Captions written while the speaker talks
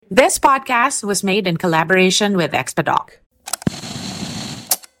This podcast was made in collaboration with Expadoc.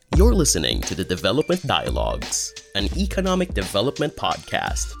 You're listening to the Development Dialogues, an economic development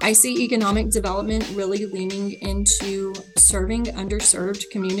podcast. I see economic development really leaning into serving underserved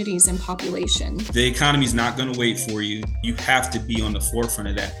communities and population. The economy's not going to wait for you. You have to be on the forefront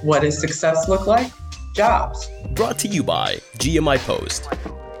of that. What does success look like? Jobs. Brought to you by GMI Post.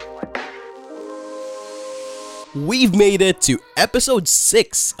 We've made it to episode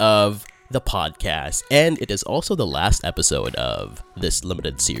 6 of the podcast, and it is also the last episode of this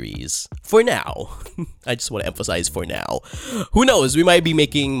limited series. For now. I just want to emphasize for now. Who knows, we might be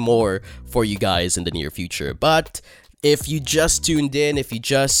making more for you guys in the near future, but if you just tuned in, if you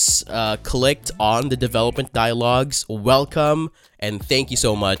just clicked on the Development Dialogues, welcome, and thank you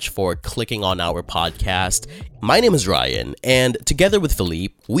so much for clicking on our podcast. My name is Ryan, and together with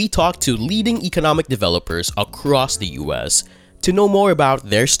Philippe, we talk to leading economic developers across the US to know more about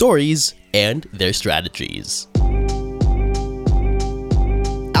their stories and their strategies.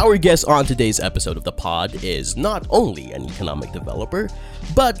 Our guest on today's episode of the pod is not only an economic developer,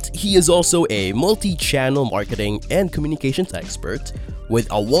 but he is also a multi-channel marketing and communications expert with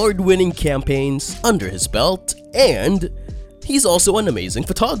award-winning campaigns under his belt, and he's also an amazing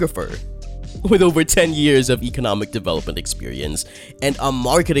photographer. With over 10 years of economic development experience and a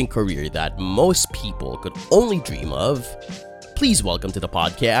marketing career that most people could only dream of, please welcome to the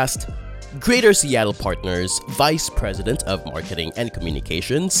podcast, Greater Seattle Partners Vice President of Marketing and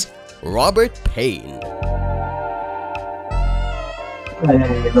Communications, Robert Payne.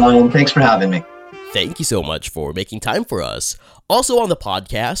 Hey, Ryan. Thanks for having me. Thank you so much for making time for us. Also on the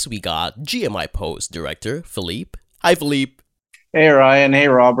podcast, we got GMI Post Director, Philippe. Hi, Philippe. Hey, Ryan. Hey,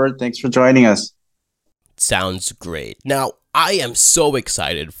 Robert. Thanks for joining us. Sounds great. Now, I am so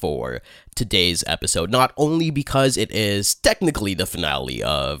excited for today's episode, not only because it is technically the finale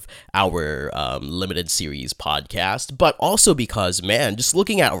of our limited series podcast, but also because, man, just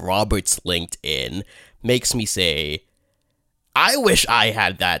looking at Robert's LinkedIn makes me say, I wish I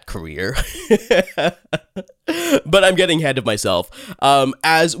had that career. But I'm getting ahead of myself.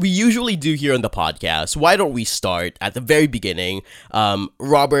 As we usually do here on the podcast, why don't we start at the very beginning?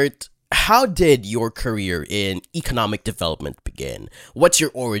 Robert, how did your career in economic development begin? What's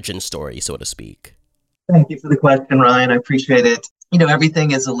your origin story, so to speak? Thank you for the question, Ryan. I appreciate it. You know,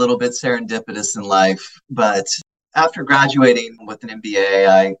 everything is a little bit serendipitous in life, but after graduating with an MBA,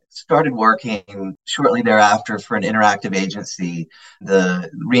 I started working shortly thereafter for an interactive agency, the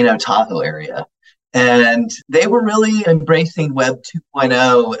Reno Tahoe area. And they were really embracing Web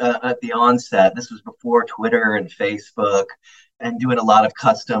 2.0 at the onset. This was before Twitter and Facebook, and doing a lot of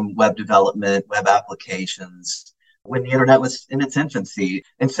custom web development, web applications when the internet was in its infancy.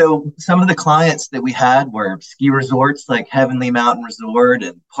 And so some of the clients that we had were ski resorts like Heavenly Mountain Resort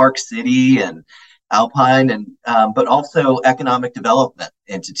and Park City and Alpine, and but also economic development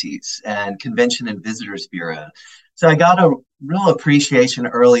entities and convention and visitors bureau. So I got a real appreciation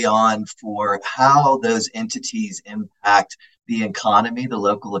early on for how those entities impact the economy, the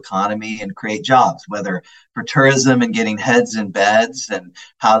local economy, and create jobs, whether for tourism and getting heads in beds, and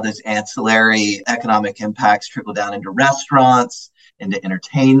how those ancillary economic impacts trickle down into restaurants, into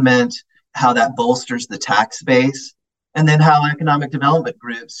entertainment, how that bolsters the tax base, and then how economic development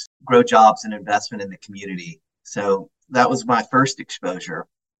groups grow jobs and investment in the community. So that was my first exposure.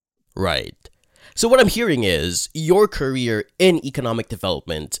 Right. So what I'm hearing is your career in economic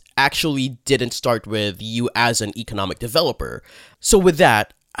development actually didn't start with you as an economic developer. So with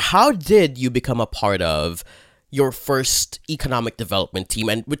that, how did you become a part of your first economic development team,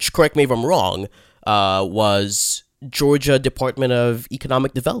 and which, correct me if I'm wrong, was Georgia Department of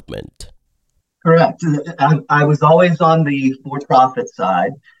Economic Development? Correct. I was always on the for-profit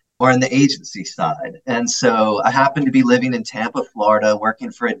side or on the agency side. And so I happened to be living in Tampa, Florida,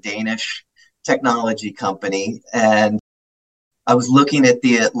 working for a Danish technology company. And I was looking at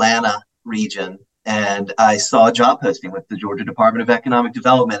the Atlanta region, and I saw a job posting with the Georgia Department of Economic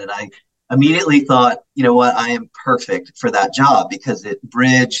Development. And I immediately thought, you know what, I am perfect for that job because it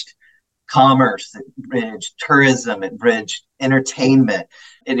bridged commerce, it bridged tourism, it bridged entertainment.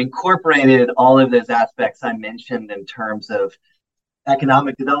 It incorporated all of those aspects I mentioned in terms of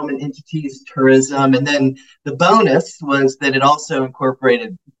economic development entities, tourism. And then the bonus was that it also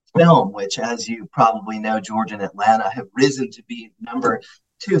incorporated film, which, as you probably know, Georgia and Atlanta have risen to be number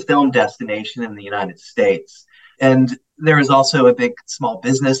 2 film destination in the United States. And there is also a big small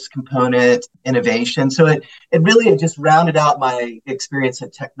business component, innovation. So it really just rounded out my experience in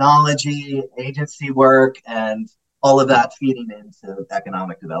technology, agency work, and all of that feeding into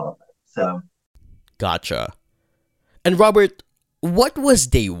economic development. So, Gotcha. And Robert, What was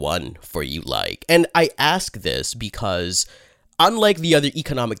day one for you like? And I ask this because, unlike the other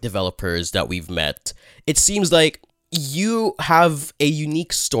economic developers that we've met, it seems like you have a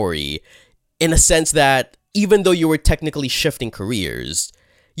unique story in a sense that even though you were technically shifting careers,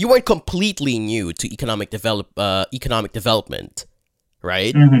 you weren't completely new to economic development,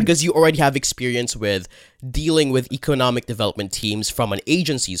 right? Because you already have experience with dealing with economic development teams from an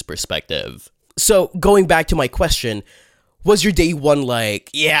agency's perspective. So going back to my question, was your day one like,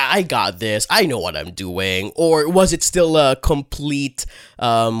 yeah, I got this, I know what I'm doing? Or was it still a complete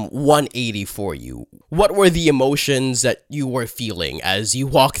 180 for you? What were the emotions that you were feeling as you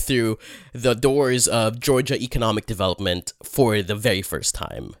walked through the doors of Georgia Economic Development for the very first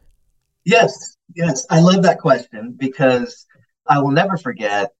time? Yes, yes. I love that question because I will never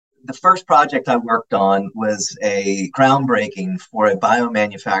forget the first project I worked on was a groundbreaking for a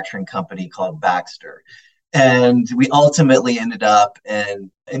biomanufacturing company called Baxter. And we ultimately ended up in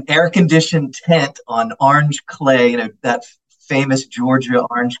an air-conditioned tent on orange clay, that famous Georgia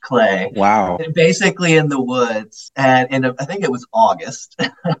orange clay. Wow. And basically in the woods. And I think it was August.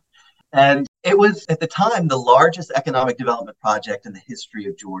 And it was, at the time, the largest economic development project in the history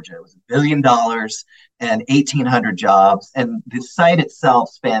of Georgia. It was $1 billion and 1,800 jobs. And the site itself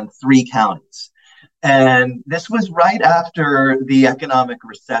spanned 3 counties. And this was right after the economic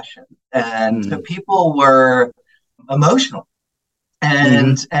recession. And so people were emotional.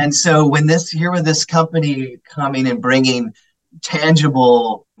 And so when this company coming and bringing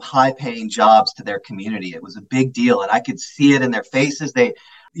tangible, high-paying jobs to their community, it was a big deal. And I could see it in their faces. They,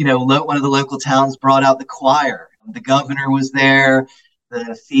 one of the local towns brought out the choir. The governor was there,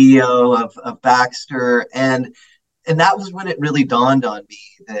 the CEO of Baxter, and that was when it really dawned on me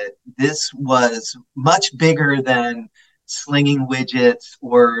that this was much bigger than slinging widgets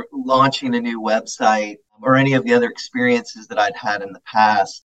or launching a new website or any of the other experiences that I'd had in the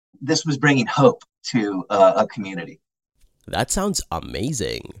past. This was bringing hope to a community. That sounds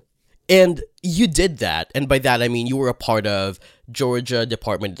amazing. And you did that. And by that, I mean you were a part of Georgia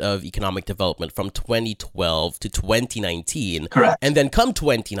Department of Economic Development from 2012 to 2019. Correct. And then come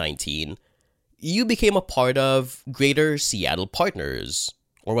 2019, you became a part of Greater Seattle Partners.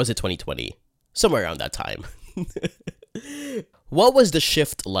 Or was it 2020? Somewhere around that time. What was the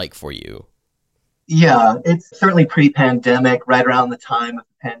shift like for you? Yeah, it's certainly pre-pandemic, right around the time of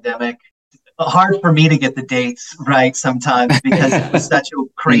the pandemic. Hard for me to get the dates right sometimes because it was such a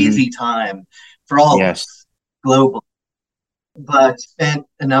crazy time for all of us globally. But spent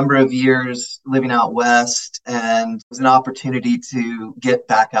a number of years living out west, and it was an opportunity to get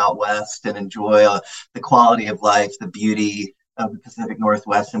back out west and enjoy the quality of life, the beauty of the Pacific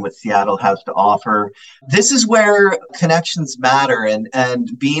Northwest and what Seattle has to offer. This is where connections matter,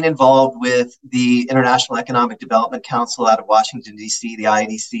 and being involved with the International Economic Development Council out of Washington, D.C., the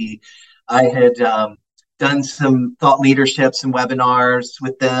IEDC. I had done some thought leadership, some webinars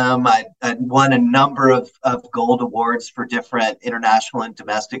with them. I won a number of gold awards for different international and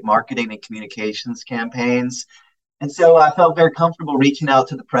domestic marketing and communications campaigns. And so I felt very comfortable reaching out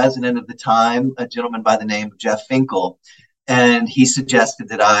to the president of the time, a gentleman by the name of Jeff Finkel. And he suggested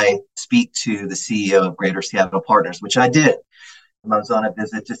that I speak to the CEO of Greater Seattle Partners, which I did. I was on a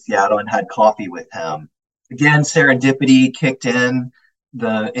visit to Seattle and had coffee with him. Again, serendipity kicked in.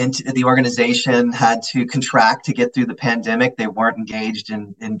 The organization had to contract to get through the pandemic. They weren't engaged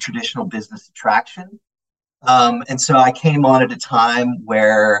in traditional business attraction. And so I came on at a time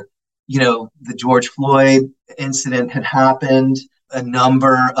where, the George Floyd incident had happened. A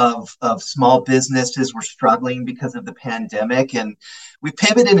number of small businesses were struggling because of the pandemic. And we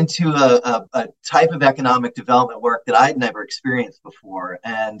pivoted into a type of economic development work that I'd never experienced before.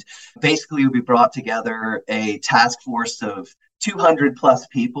 And basically, we brought together a task force of 200 plus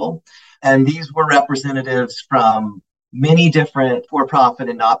people. And these were representatives from many different for-profit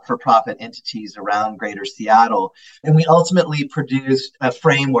and not-for-profit entities around Greater Seattle. And we ultimately produced a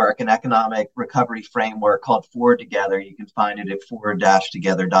framework, an economic recovery framework called Forward Together. You can find it at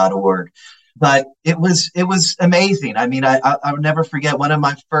forward-together.org. But it was amazing. I mean, I would never forget one of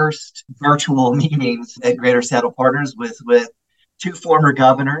my first virtual meetings at Greater Seattle Partners with 2 former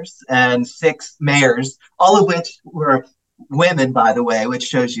governors and 6 mayors, all of which were women, by the way, which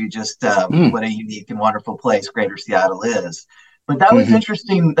shows you just what a unique and wonderful place Greater Seattle is. But that was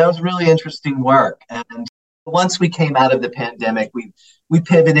interesting. That was really interesting work. And once we came out of the pandemic, we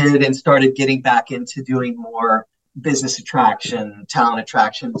pivoted and started getting back into doing more business attraction, talent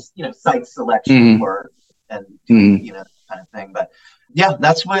attractions, site selection work and kind of thing. But yeah,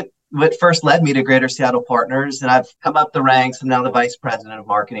 that's what what first led me to Greater Seattle Partners. And I've come up the ranks. I'm now the vice president of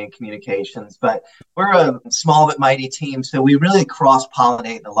marketing and communications. But we're a small but mighty team. So we really cross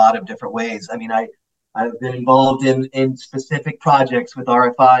pollinate in a lot of different ways. I mean, I've been involved in specific projects with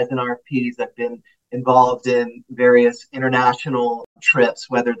RFIs and RFPs. I've been involved in various international trips,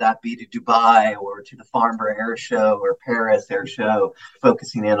 whether that be to Dubai or to the Farnborough Air Show or Paris Air Show,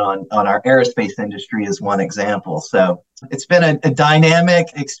 focusing in on our aerospace industry as one example. So it's been a dynamic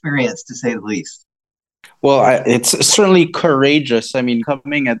experience, to say the least. Well, it's certainly courageous. I mean,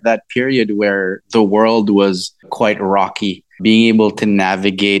 coming at that period where the world was quite rocky, being able to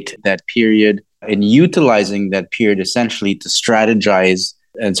navigate that period and utilizing that period essentially to strategize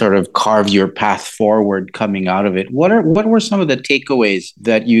and sort of carve your path forward coming out of it. What were some of the takeaways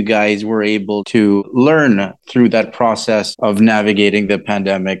that you guys were able to learn through that process of navigating the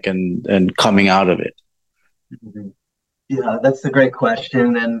pandemic and coming out of it? Yeah, that's a great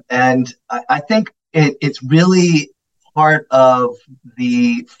question. And I think it's really part of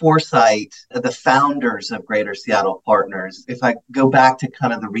the foresight of the founders of Greater Seattle Partners. If I go back to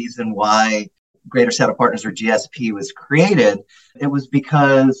kind of the reason why Greater Seattle Partners, or GSP, was created, it was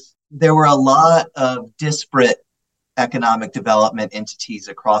because there were a lot of disparate economic development entities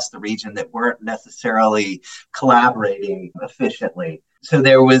across the region that weren't necessarily collaborating efficiently. So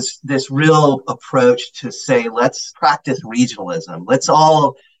there was this real approach to say, let's practice regionalism. Let's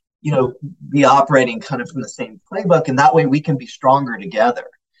all, be operating kind of from the same playbook, and that way we can be stronger together.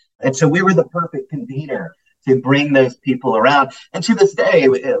 And so we were the perfect convener to bring those people around. And to this day,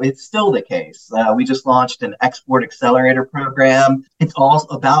 it's still the case. We just launched an export accelerator program. It's all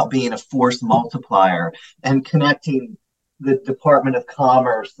about being a force multiplier and connecting the Department of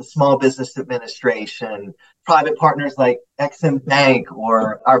Commerce, the Small Business Administration, private partners like Exim Bank,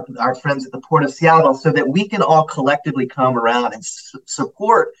 or our friends at the Port of Seattle, so that we can all collectively come around and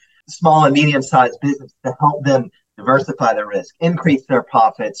support small and medium-sized business to help them diversify their risk, increase their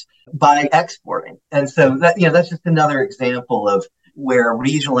profits by exporting. And so that's just another example of where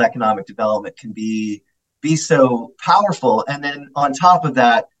regional economic development can be so powerful. And then on top of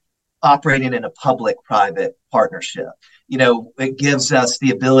that, operating in a public-private partnership. It gives us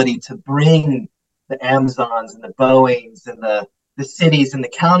the ability to bring the Amazons and the Boeings and the cities and the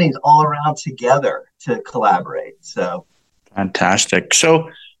counties all around together to collaborate. So fantastic. So,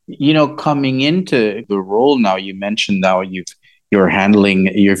 coming into the role now, you mentioned now you're handling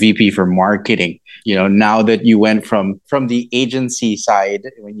your VP for marketing. Now that you went from the agency side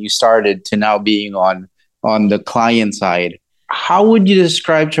when you started to now being on the client side, how would you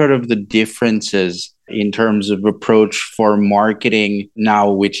describe sort of the differences in terms of approach for marketing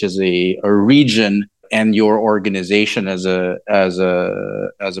now, which is a region, and your organization as a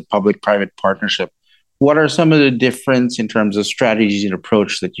public-private partnership? What are some of the difference in terms of strategies and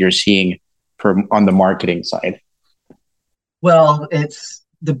approach that you're seeing on the marketing side? Well, it's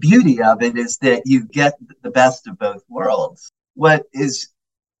the beauty of it is that you get the best of both worlds. What is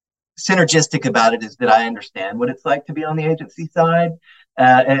synergistic about it is that I understand what it's like to be on the agency side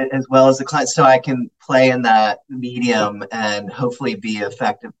as well as the client, so I can play in that medium and hopefully be an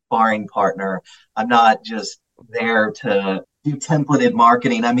effective sparring partner. I'm not just there to do templated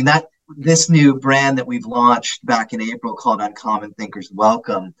marketing. I mean, this new brand that we've launched back in April called Uncommon Thinkers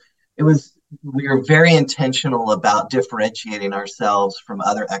Welcome, we are very intentional about differentiating ourselves from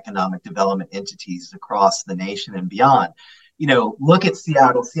other economic development entities across the nation and beyond. Look at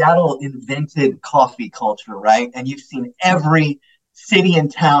Seattle. Seattle invented coffee culture, right? And you've seen every city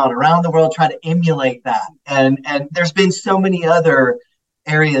and town around the world try to emulate that. And there's been so many other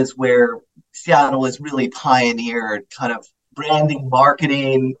areas where Seattle has really pioneered kind of branding,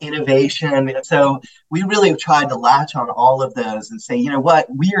 marketing, innovation. And so we really tried to latch on all of those and say, you know what,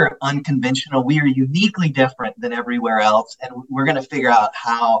 we are unconventional. We are uniquely different than everywhere else. And we're going to figure out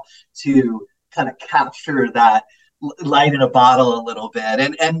how to kind of capture that light in a bottle a little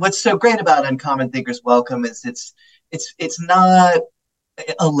bit. And what's so great about Uncommon Thinkers Welcome is it's not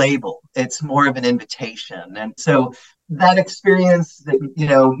a label. It's more of an invitation. And so that experience that,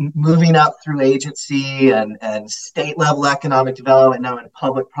 moving up through agency and state level economic development, now in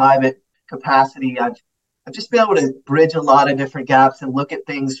public-private capacity, I've just been able to bridge a lot of different gaps and look at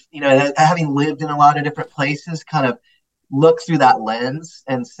things, having lived in a lot of different places, kind of look through that lens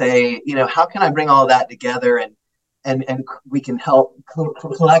and say, how can I bring all that together and we can help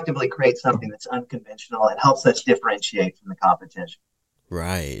collectively create something that's unconventional and helps us differentiate from the competition.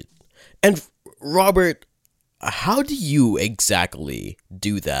 Right. And Robert, how do you exactly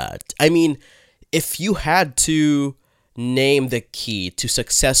do that? I mean, if you had to name the key to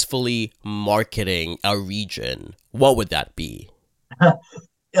successfully marketing a region, what would that be?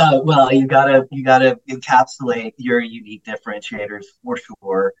 Well, you gotta encapsulate your unique differentiators for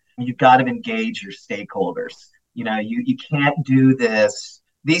sure. You've got to engage your stakeholders. You can't do this.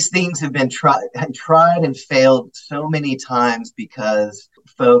 These things have been tried and failed so many times because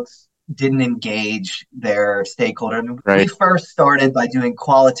folks didn't engage their stakeholder. I mean, we Right. first started by doing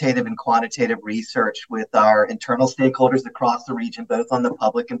qualitative and quantitative research with our internal stakeholders across the region, both on the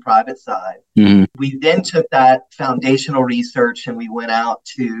public and private side. Mhm. We then took that foundational research and we went out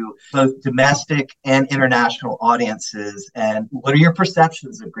to both domestic and international audiences. And what are your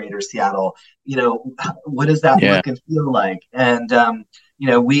perceptions of Greater Seattle? What does that Yeah. look and feel like? And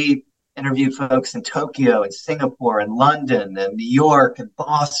we interviewed folks in Tokyo and Singapore and London and New York and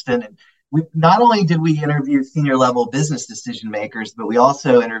Boston. And we not only did we interview senior level business decision makers, but we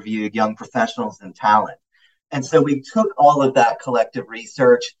also interviewed young professionals and talent. And so we took all of that collective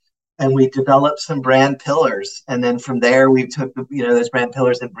research and we developed some brand pillars. And then from there, we took those brand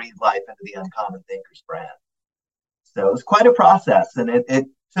pillars and breathed life into the Uncommon Thinkers brand. So it was quite a process, and it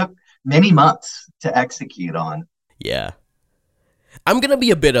took many months to execute on. Yeah. I'm gonna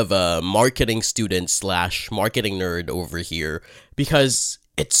be a bit of a marketing student slash marketing nerd over here because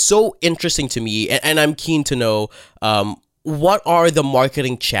it's so interesting to me, and I'm keen to know what are the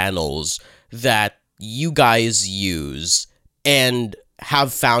marketing channels that you guys use and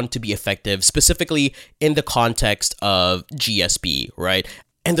have found to be effective, specifically in the context of GSP, right?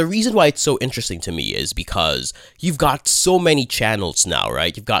 And the reason why it's so interesting to me is because you've got so many channels now,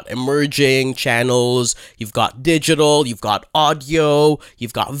 right? You've got emerging channels, you've got digital, you've got audio,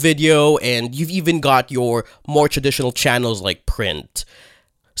 you've got video, and you've even got your more traditional channels like print.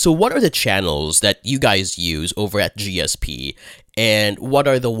 So what are the channels that you guys use over at GSP, and what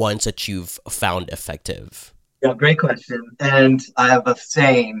are the ones that you've found effective? Yeah, great question. And I have a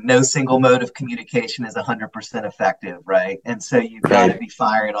saying, no single mode of communication is 100% effective, right? And so you've got to be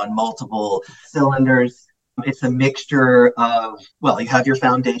firing on multiple cylinders. It's a mixture of, well, you have your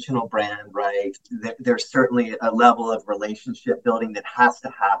foundational brand, right? There's certainly a level of relationship building that has to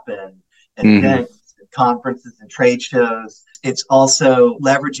happen at events, conferences, and trade shows. It's also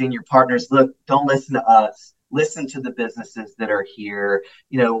leveraging your partners. Look, don't listen to us. Listen to the businesses that are here.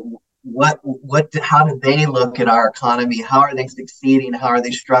 How do they look at our economy? How are they succeeding? How are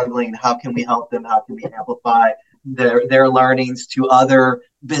they struggling? How can we help them? How can we amplify their learnings to other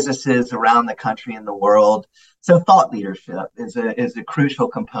businesses around the country and the world? So thought leadership is a crucial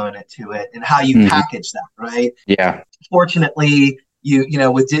component to it, and how you package that, right? Yeah. Fortunately,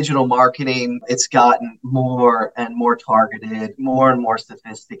 with digital marketing, it's gotten more and more targeted, more and more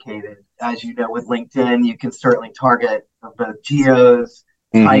sophisticated. As you know, with LinkedIn, you can certainly target both geos,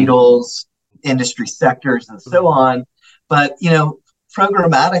 titles, industry sectors, and so on. But,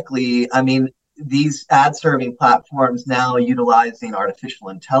 programmatically, I mean, these ad serving platforms now utilizing artificial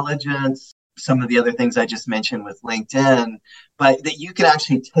intelligence, some of the other things I just mentioned with LinkedIn, but that you can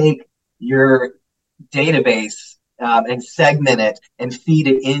actually take your database and segment it and feed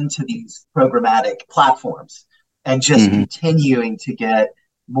it into these programmatic platforms and just continuing to get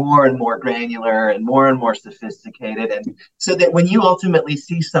more and more granular and more sophisticated. And so that when you ultimately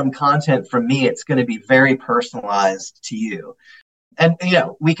see some content from me, it's going to be very personalized to you. And,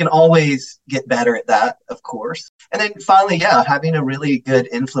 we can always get better at that, of course. And then finally, having a really good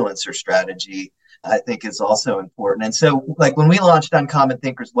influencer strategy, I think, is also important. And so, like, when we launched Uncommon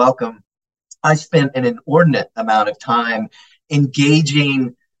Thinkers Welcome, I spent an inordinate amount of time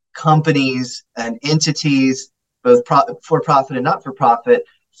engaging companies and entities, both for-profit and not-for-profit,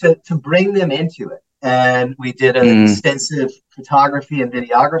 to bring them into it. And we did an extensive photography and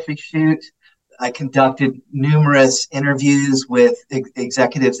videography shoot. I conducted numerous interviews with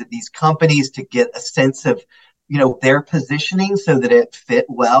executives at these companies to get a sense of, their positioning so that it fit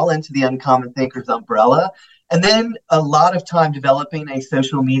well into the Uncommon Thinkers umbrella. And then a lot of time developing a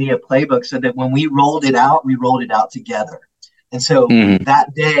social media playbook so that when we rolled it out together. And so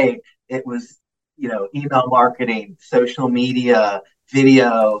that day it was, email marketing, social media,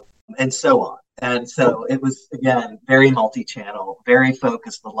 video, and so on. And so it was, again, very multi-channel, very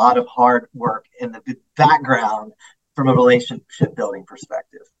focused, a lot of hard work in the background from a relationship building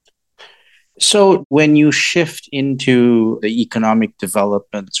perspective. So when you shift into the economic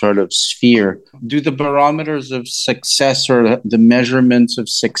development sort of sphere, do the barometers of success or the measurements of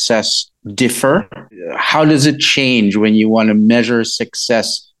success differ? How does it change when you want to measure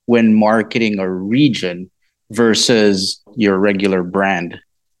success when marketing a region versus your regular brand?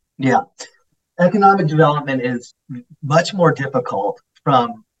 Yeah. Economic development is much more difficult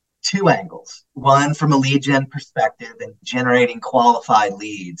from two angles. One, from a lead gen perspective and generating qualified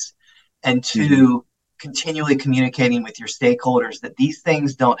leads. And two, continually communicating with your stakeholders that these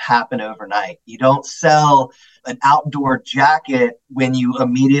things don't happen overnight. You don't sell an outdoor jacket when you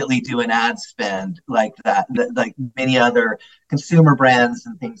immediately do an ad spend like that, like many other consumer brands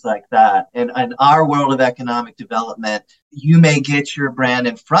and things like that. And in our world of economic development, you may get your brand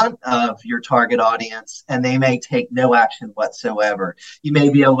in front of your target audience and they may take no action whatsoever. You may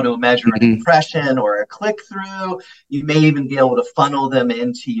be able to measure an impression or a click through. You may even be able to funnel them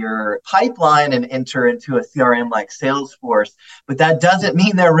into your pipeline and enter into a CRM like Salesforce, but that doesn't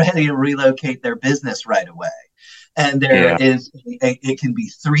mean they're ready to relocate their business right away. And it can be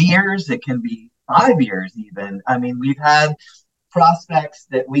 3 years, it can be 5 years even. I mean, we've had prospects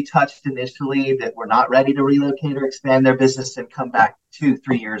that we touched initially that were not ready to relocate or expand their business and come back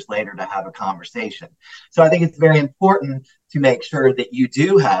 2-3 years later to have a conversation. So I think it's very important to make sure that you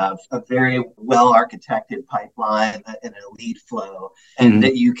do have a very well architected pipeline and a lead flow, and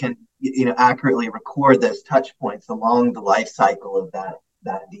that you can accurately record those touch points along the life cycle of that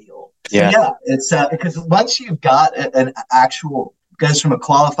deal. So it's because once you've got an actual, goes from a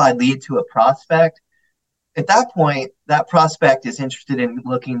qualified lead to a prospect, at that point, that prospect is interested in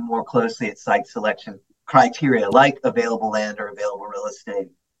looking more closely at site selection criteria like available land or available real estate,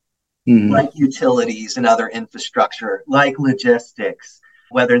 like utilities and other infrastructure, like logistics,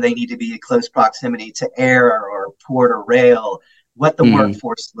 whether they need to be in close proximity to air or port or rail, what the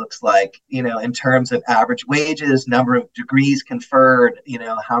workforce looks like, in terms of average wages, number of degrees conferred,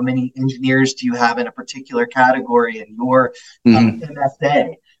 how many engineers do you have in a particular category in your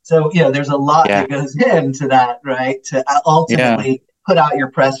MSA. So, there's a lot that goes into that, right? To ultimately put out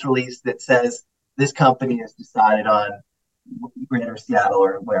your press release that says this company has decided on Greater Seattle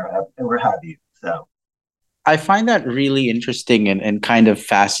or where have you. So I find that really interesting and kind of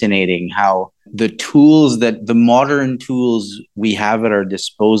fascinating how the modern tools we have at our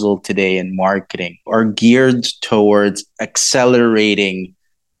disposal today in marketing are geared towards accelerating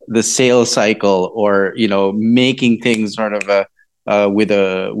the sales cycle or, making things sort of with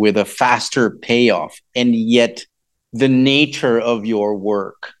a faster payoff. And yet the nature of your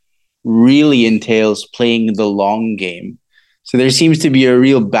work really entails playing the long game. So there seems to be a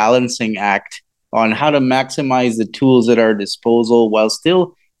real balancing act on how to maximize the tools at our disposal while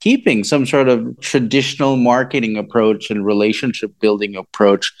still keeping some sort of traditional marketing approach and relationship building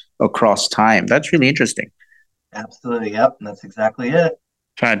approach across time. That's really interesting. Absolutely. Yep. That's exactly it.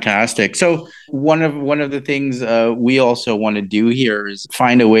 Fantastic. So one of the things we also want to do here is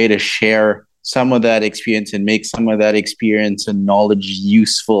find a way to share some of that experience and make some of that experience and knowledge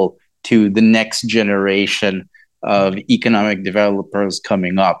useful to the next generation of economic developers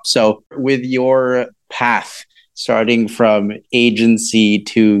coming up. So with your path, starting from agency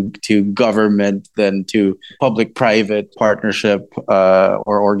to government, then to public-private partnership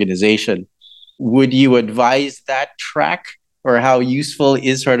or organization, would you advise that track? Or how useful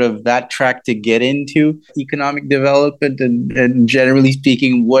is sort of that track to get into economic development? And generally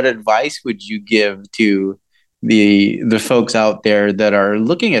speaking, what advice would you give to the folks out there that are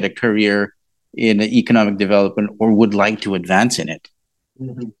looking at a career in economic development or would like to advance in it?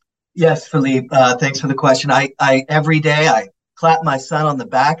 Yes, Philippe, thanks for the question. I every day I clap my son on the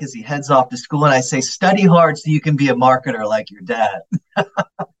back as he heads off to school and I say, study hard so you can be a marketer like your dad.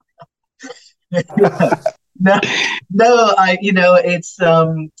 No, it's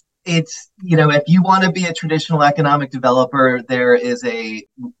if you want to be a traditional economic developer, there is a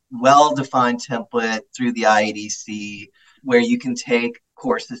well-defined template through the IEDC where you can take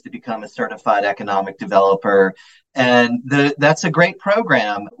courses to become a certified economic developer. And that's a great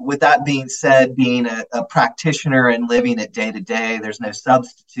program. With that being said, being a practitioner and living it day to day, there's no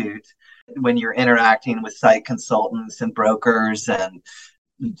substitute when you're interacting with site consultants and brokers and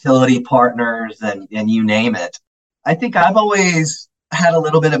utility partners and you name it. I think I've always had a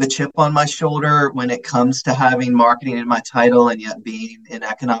little bit of a chip on my shoulder when it comes to having marketing in my title and yet being in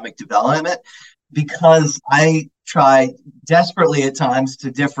economic development, because I try desperately at times to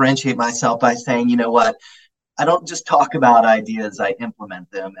differentiate myself by saying, you know what, I don't just talk about ideas, I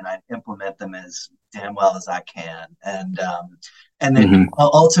implement them, and I implement them as damn well as I can. And then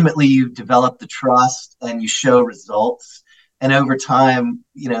ultimately you develop the trust and you show results. And over time,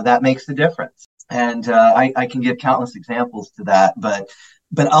 that makes a difference. And I can give countless examples to that. But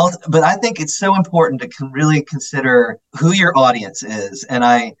I think it's so important to really consider who your audience is.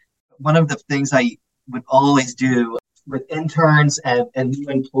 And one of the things I would always do with interns and new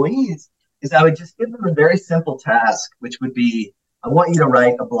employees is I would just give them a very simple task, which would be, I want you to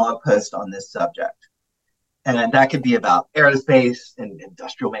write a blog post on this subject. And that could be about aerospace and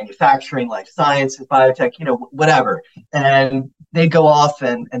industrial manufacturing, life sciences, biotech, whatever. And they go off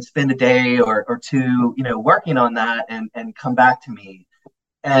and spend a day or two, working on that and come back to me.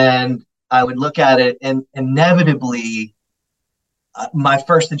 And I would look at it, and inevitably, my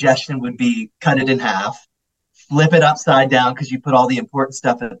first suggestion would be cut it in half, flip it upside down because you put all the important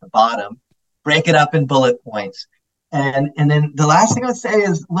stuff at the bottom, break it up in bullet points. And then the last thing I'd say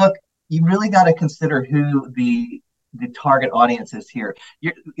is, look, you really got to consider who the target audience is here.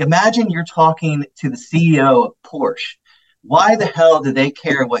 Imagine you're talking to the CEO of Porsche. Why the hell do they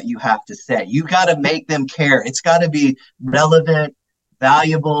care what you have to say? You got to make them care. It's got to be relevant,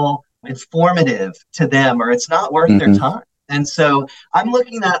 valuable, informative to them, or it's not worth their time. And so I'm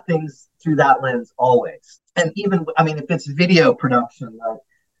looking at things through that lens always. And even, if it's video production,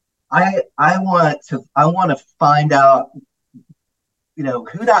 like I want to find out,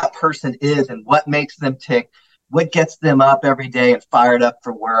 who that person is and what makes them tick, what gets them up every day and fired up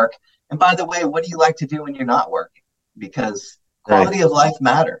for work. And by the way, what do you like to do when you're not working? Because quality of life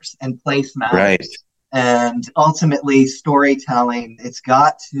matters and place matters. Right. And ultimately, storytelling, it's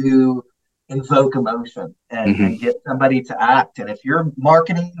got to invoke emotion and get somebody to act. And if your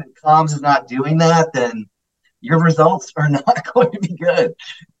marketing and comms is not doing that, then your results are not going to be good,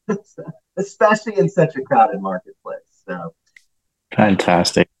 especially in such a crowded marketplace. So.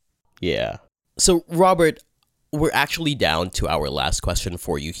 Fantastic. Yeah. So, Robert, we're actually down to our last question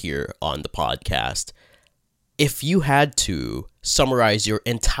for you here on the podcast. If you had to summarize your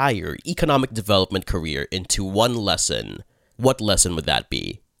entire economic development career into one lesson, what lesson would that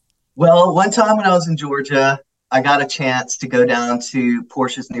be? Well, one time when I was in Georgia, I got a chance to go down to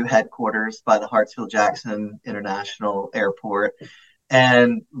Porsche's new headquarters by the Hartsfield-Jackson International Airport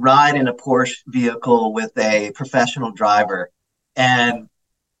and ride in a Porsche vehicle with a professional driver. And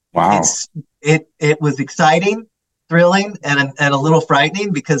wow, it was exciting, thrilling, and a little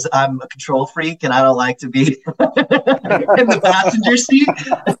frightening because I'm a control freak and I don't like to be in the passenger seat.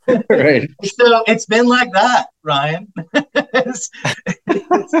 Right. So it's been like that, Ryan. It's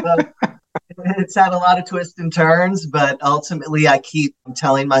had a lot of twists and turns, but ultimately I keep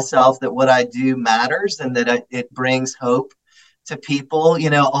telling myself that what I do matters and that it brings hope to people.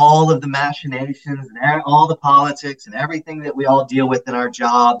 All of the machinations and all the politics and everything that we all deal with in our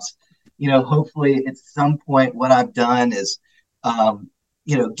jobs, hopefully at some point what I've done is,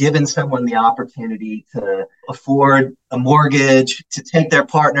 given someone the opportunity to afford a mortgage, to take their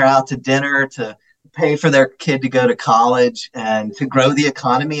partner out to dinner, to pay for their kid to go to college, and to grow the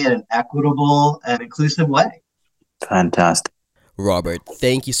economy in an equitable and inclusive way. Fantastic. Robert,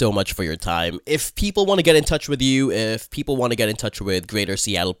 thank you so much for your time. If people want to get in touch with you, if people want to get in touch with Greater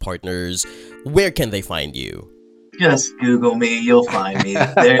Seattle Partners, where can they find you? Just Google me, you'll find me.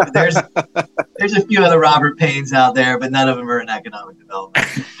 There's a few other Robert Paynes out there, but none of them are in economic development.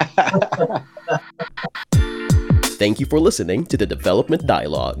 Thank you for listening to the Development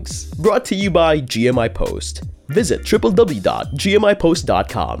Dialogues, brought to you by GMI Post. Visit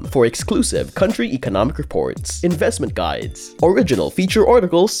www.gmipost.com for exclusive country economic reports, investment guides, original feature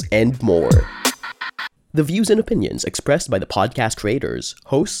articles, and more. The views and opinions expressed by the podcast creators,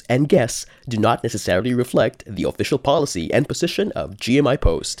 hosts, and guests do not necessarily reflect the official policy and position of GMI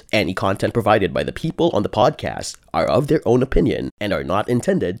Post. Any content provided by the people on the podcast are of their own opinion and are not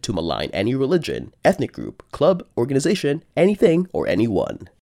intended to malign any religion, ethnic group, club, organization, anything, or anyone.